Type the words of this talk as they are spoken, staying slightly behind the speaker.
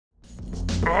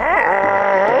Hey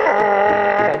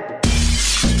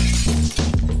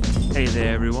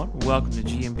there, everyone. Welcome to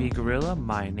GMB Gorilla.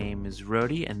 My name is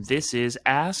Rody, and this is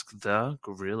Ask the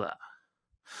Gorilla.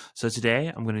 So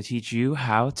today, I'm going to teach you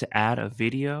how to add a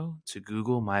video to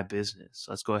Google My Business.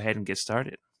 Let's go ahead and get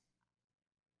started.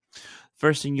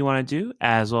 First thing you want to do,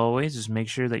 as always, is make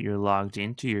sure that you're logged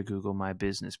into your Google My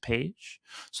Business page.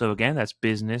 So again, that's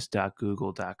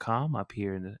business.google.com up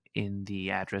here in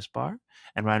the address bar.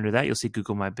 And right under that, you'll see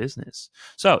Google My Business.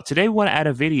 So today we want to add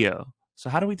a video. So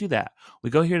how do we do that?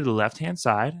 We go here to the left-hand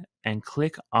side and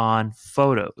click on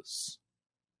Photos.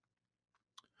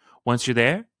 Once you're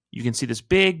there, you can see this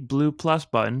big blue plus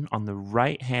button on the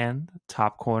right-hand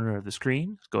top corner of the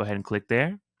screen. Go ahead and click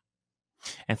there.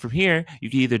 And from here,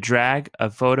 you can either drag a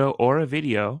photo or a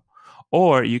video,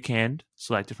 or you can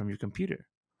select it from your computer.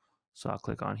 So I'll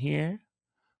click on here,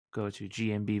 go to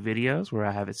GMB Videos where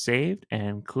I have it saved,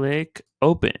 and click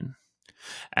Open.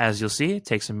 As you'll see, it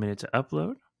takes a minute to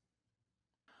upload.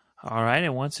 All right,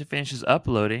 and once it finishes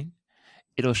uploading,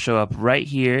 it'll show up right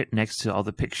here next to all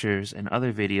the pictures and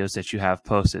other videos that you have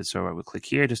posted. So I will click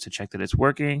here just to check that it's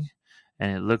working,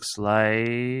 and it looks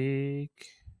like...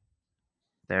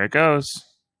 there it goes.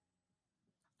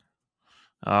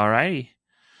 Alrighty.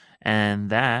 And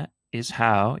that is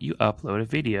how you upload a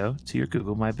video to your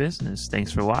Google My Business.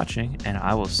 Thanks for watching, and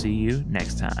I will see you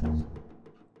next time.